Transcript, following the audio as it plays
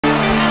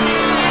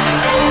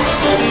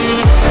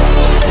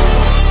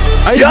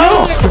I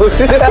know.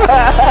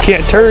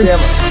 Can't turn.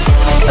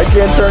 I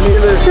can't turn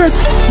either.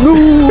 No.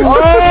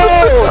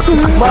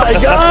 Oh my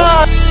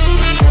god!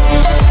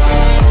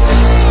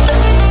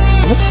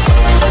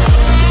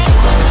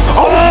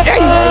 Oh,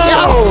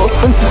 yo!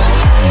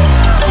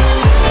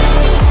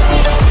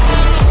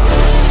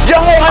 Yo,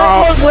 I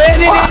almost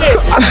landed it!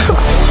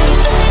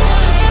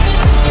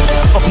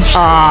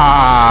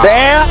 Ah!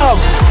 Damn!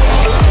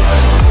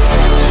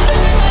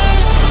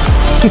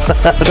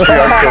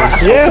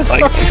 Yeah.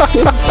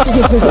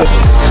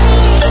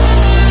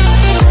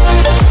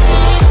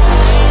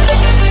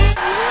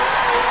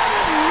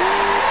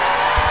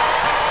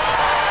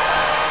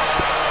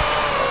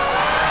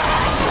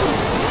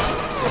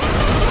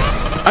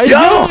 I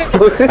know.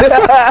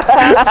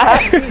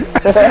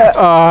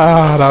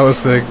 Ah, that was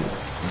sick.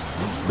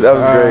 That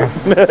was great.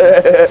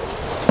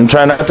 I'm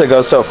trying not to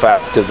go so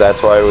fast because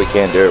that's why we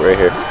can't do it right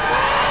here.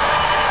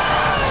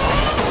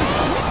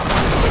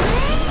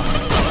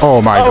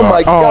 Oh my god. Oh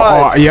my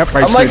god. Oh, yep.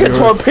 I'm like a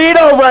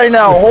torpedo right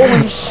now.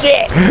 Holy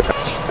shit.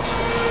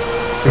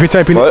 If you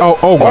type in, oh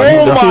god. Oh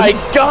my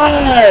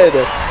god.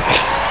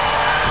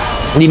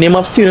 The name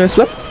of tune and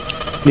slip?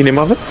 The name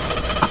of it?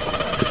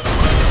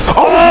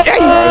 Oh,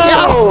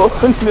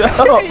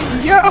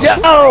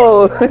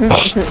 yo!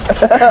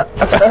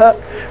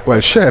 Well,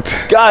 shit.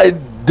 God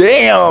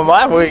damn,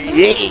 I was.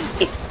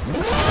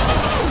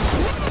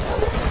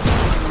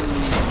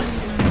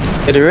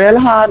 It's real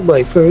hard,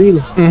 boy, for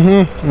real.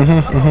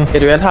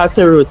 It's real hard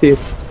to rotate.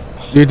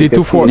 You did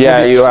 240.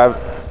 Yeah, you have.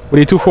 We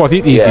did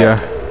 240 easier.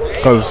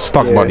 Because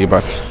stock body,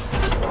 but.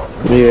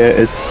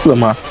 Yeah, it's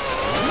slimmer.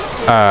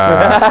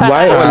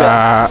 Why?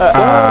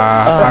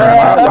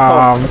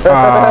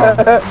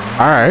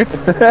 Alright.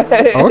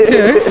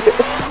 Okay.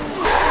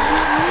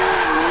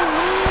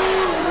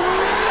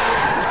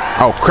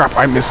 Oh crap,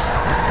 I missed.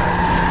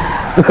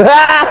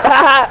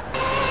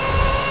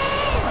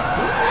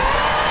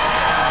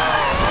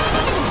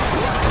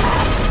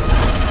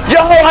 Yo,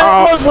 I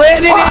almost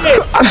landed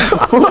it!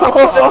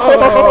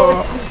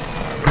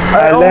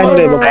 I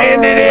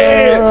landed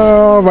it!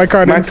 Oh, my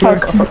car didn't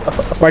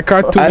my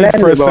car two-wheeled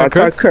for a second. My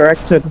car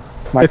corrected.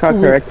 My car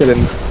corrected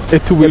and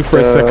it two-wheeled for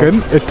a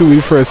second. It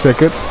two-wheeled for a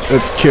second.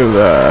 It killed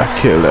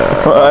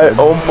I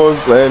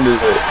almost landed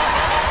it.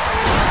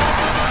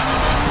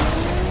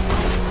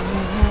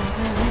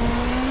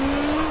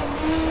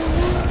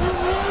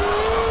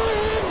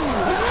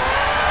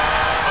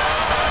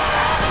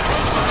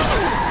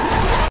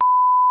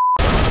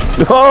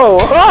 Oh!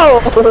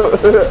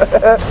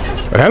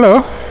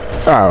 Hello.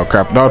 Oh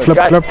crap! No, flip.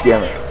 God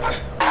damn it!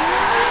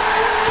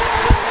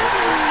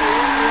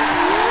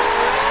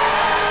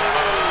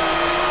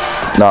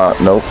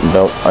 Nope.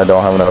 I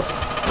don't have enough.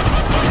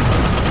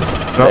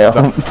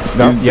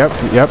 No.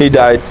 Yep. He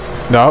died.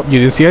 No, you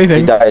didn't see anything.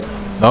 He died.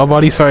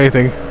 Nobody saw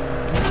anything.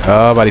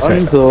 Nobody saw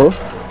anything. So,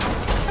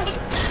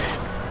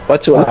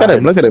 watch. Look at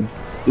him. Look at him.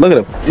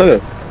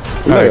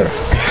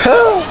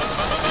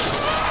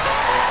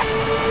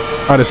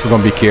 Oh, this is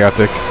gonna be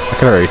chaotic. I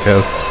can already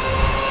tell.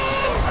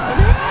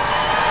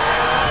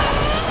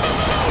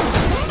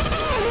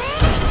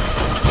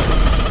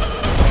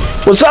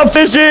 What's up,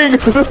 fishing?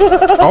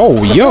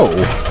 Oh, yo!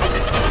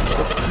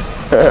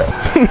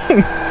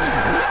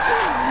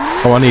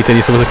 Come on, Ethan,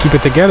 you're supposed to keep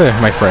it together,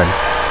 my friend.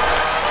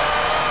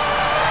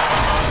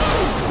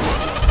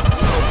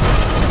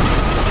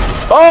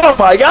 Oh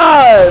my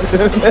god!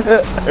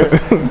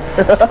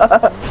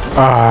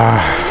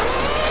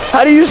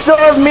 How do you still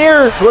have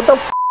mirrors? What the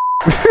f?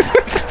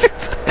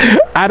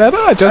 I don't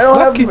know, just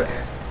lucky.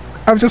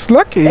 I'm just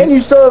lucky. And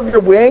you still have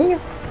your wing?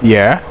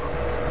 Yeah.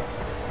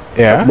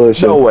 Yeah.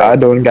 Bullshit. No way. I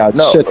don't got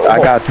shit.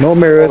 I got no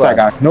mirrors. I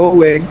got no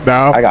wing.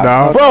 No. I got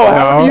no. Bro,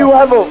 how do you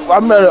have a?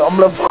 I'm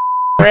gonna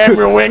ram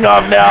your wing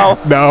off now.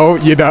 No,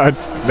 you're not.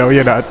 No,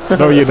 you're not.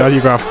 No, you're not.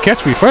 You're gonna have to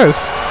catch me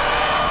first.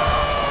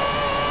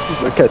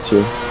 Look at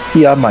you.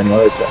 Yeah, man.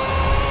 Look at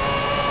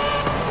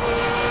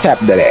Cap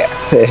that ass.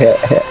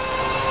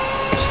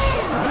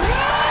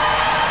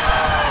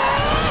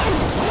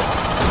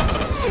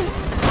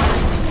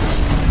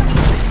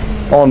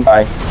 Oh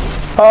my.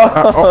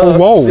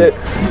 Whoa. Shit.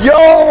 Yo!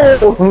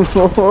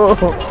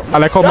 I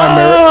like how my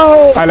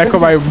mirror. I like how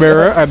my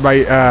mirror and my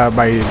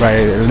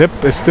lip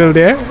is still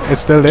there.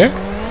 It's still there.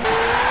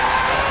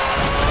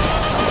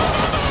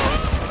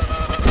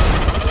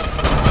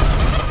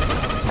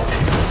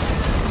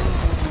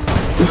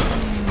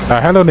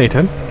 Hello,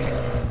 Nathan.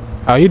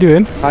 How you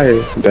doing?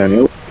 Hi,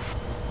 Daniel.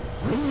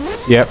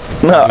 Yep.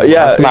 No,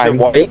 yeah, That's mine.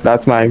 white?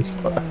 That's mine.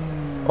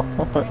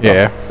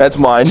 Yeah. That's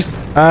mine.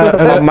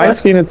 On my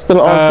screen, it's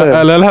still on.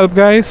 A little help,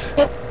 guys.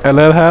 A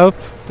little help,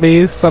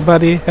 please.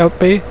 Somebody help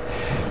me.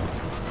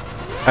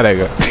 Ah, there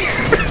you go.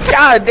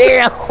 God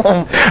damn!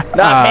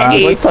 Not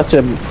me. We'll touch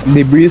him.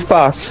 The breeze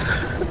pass.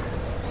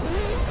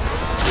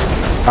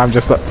 I'm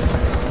just like.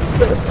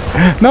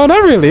 No,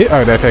 not really.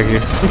 Oh, no, thank you.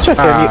 Check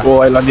any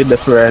oil on the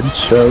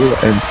differential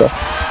and stuff.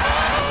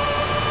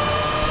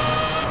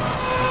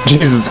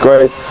 Jesus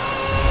Christ.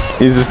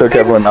 He just took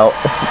everyone out.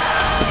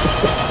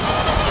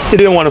 He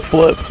didn't want to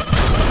flip.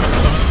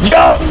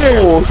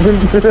 Yo!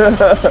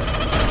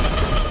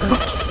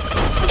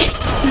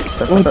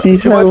 What the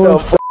hell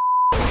was that?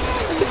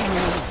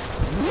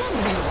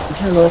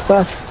 Hello,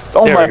 sir.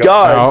 Oh There my we go.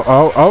 god!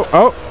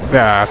 Oh.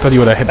 Yeah, I thought you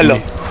would have hit Hello.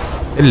 me.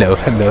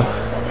 Hello.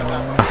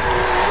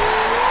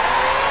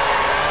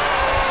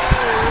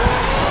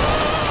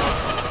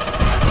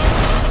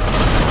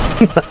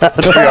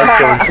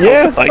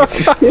 Yeah.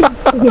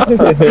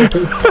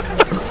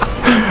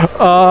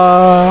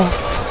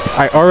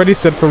 I already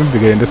said from the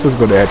beginning, this is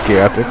going to get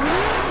chaotic.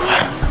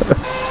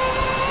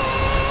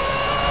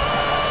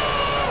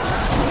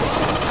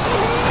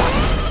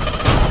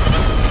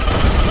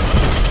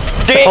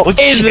 Oh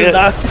shit.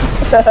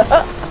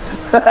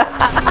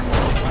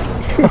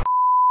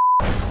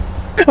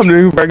 I'm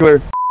doing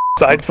regular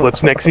side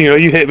flips. Next thing you know,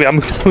 you hit me. I'm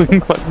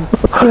doing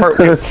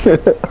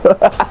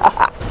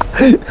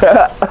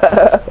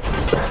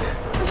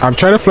I'm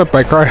trying to flip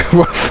my car.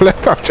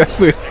 Flip, I'm just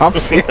doing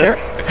hops here.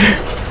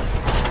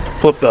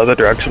 flip the other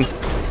direction.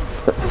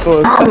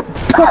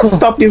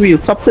 Stop the wheel.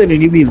 Stop turning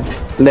the wheel.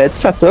 Let's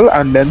settle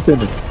and then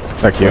turn it.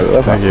 Thank you.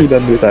 Thank you.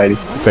 Done with already.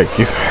 Thank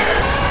you.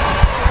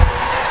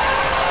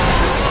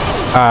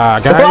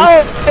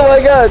 Guys. Oh my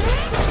god!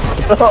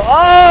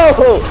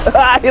 Oh!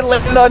 I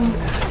lived on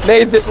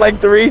Nathan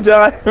like 3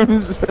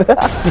 times.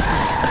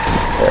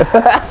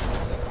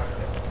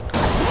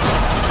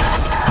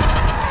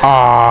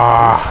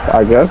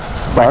 I guess.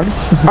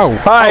 Thanks. Oh.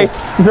 Hi!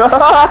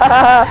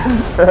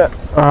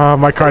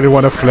 My car didn't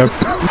want to flip.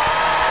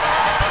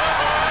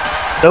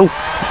 No.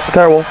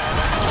 Terrible.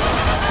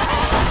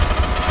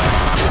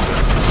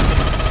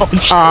 Oh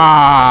shit.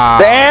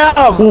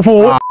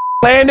 Damn!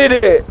 Landed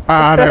it!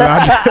 And I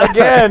landed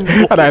Again!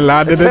 And I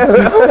landed it.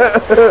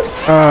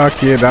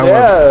 Okay,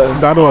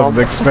 that wasn't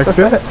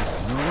expected.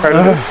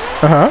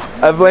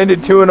 I've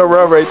landed 2 in a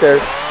row right there.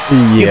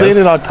 He Yeah.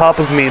 landed on top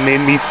of me and made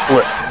me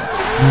flip.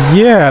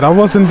 Yeah, that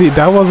wasn't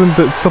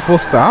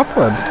supposed to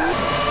happen.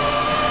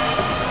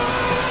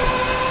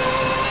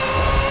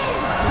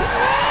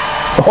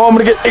 Oh, I'm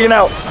gonna get taken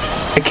out.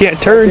 I can't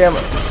turn. Damn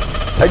it.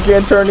 I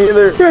can't turn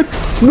either.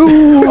 No.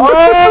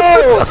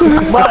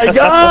 Oh my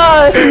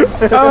god!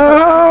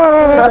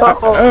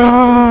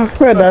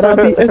 That'll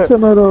be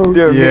eternal.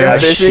 Dude, Yeah,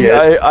 fishing,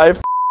 shit. I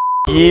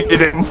yeeted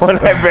him when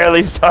I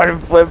barely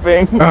started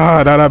flipping.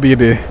 That'll be a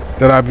day.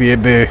 That'll be a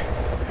day.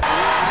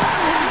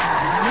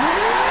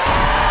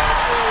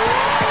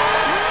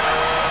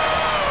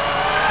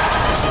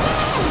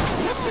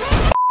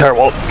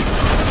 Terrible.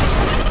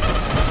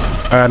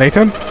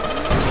 Nathan?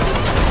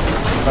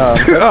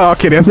 Oh,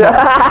 okay, there's more.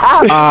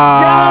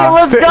 Yeah,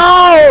 let's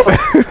go!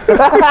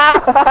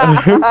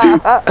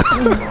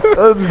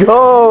 Let's go!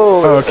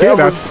 Okay, that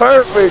that's was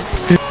perfect.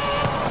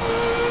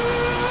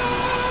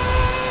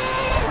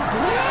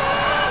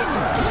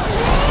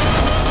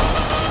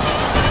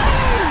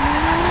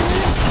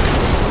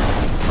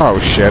 Oh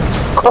shit.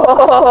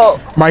 Oh,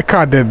 My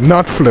car did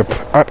not flip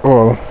at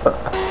all.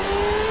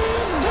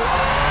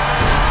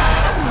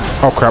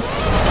 Oh crap.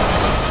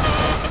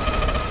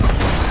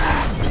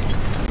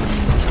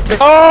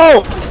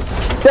 oh,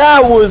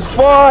 that was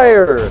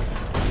fire!